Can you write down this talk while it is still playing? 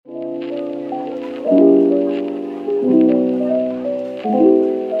Hello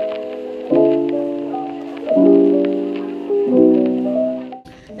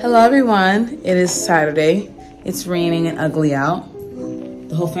everyone, it is Saturday. It's raining and ugly out.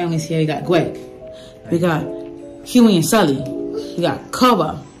 The whole family's here. We got Greg, we got Huey and Sully, we got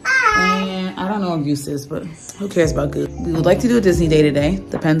Koba, and I don't know what Goose is, but who cares about Goose? We would like to do a Disney day today.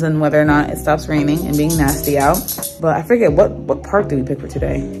 Depends on whether or not it stops raining and being nasty out. But I forget what park did we pick for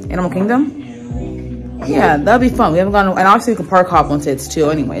today? Animal Kingdom? Yeah, that'll be fun. We haven't gone, and obviously we can park hop once it's too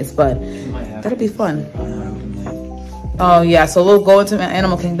anyways, but that'll be fun. Oh yeah, so we'll go into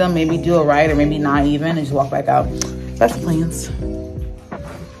Animal Kingdom, maybe do a ride or maybe not even, and just walk back out. That's the plans.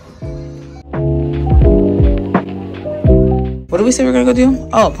 What did we say we're gonna go do?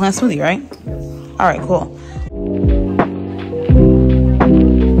 Oh, plant smoothie, right? All right, cool.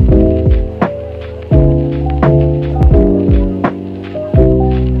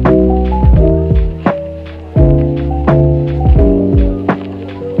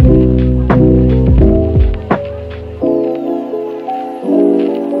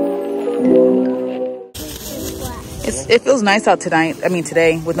 It feels nice out tonight. I mean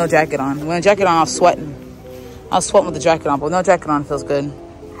today with no jacket on. With a jacket on, I was sweating. I was sweating with the jacket on, but with no jacket on, it feels good.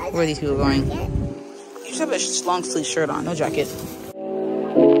 Where are these people going? You should have a long sleeve shirt on, no jacket.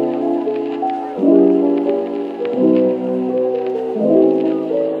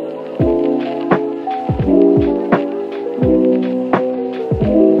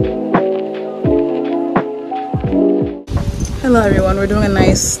 Hello everyone, we're doing a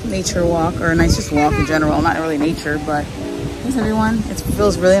nice nature walk, or a nice just walk in general. Not really nature, but thanks everyone. It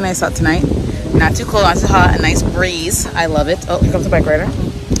feels really nice out tonight. Not too cold, not too hot, a nice breeze. I love it. Oh, here comes the bike rider.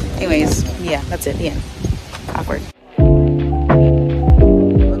 Anyways, yeah, that's it, the end. Awkward.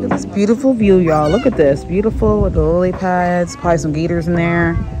 Look at this beautiful view, y'all. Look at this, beautiful with the lily pads, probably some gators in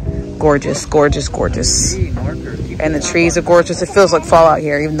there. Gorgeous, gorgeous, gorgeous. And the trees are gorgeous. It feels like fall out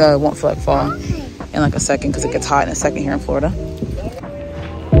here, even though it won't feel like fall in like a second because it gets hot in a second here in Florida.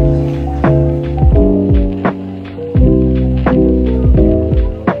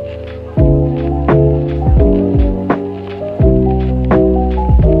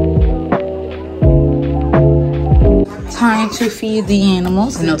 Time to feed the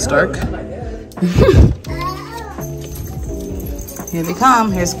animals. I know it's dark. Here they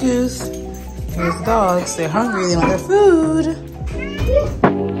come. Here's Goose. Here's the dogs. They're hungry. They want their food.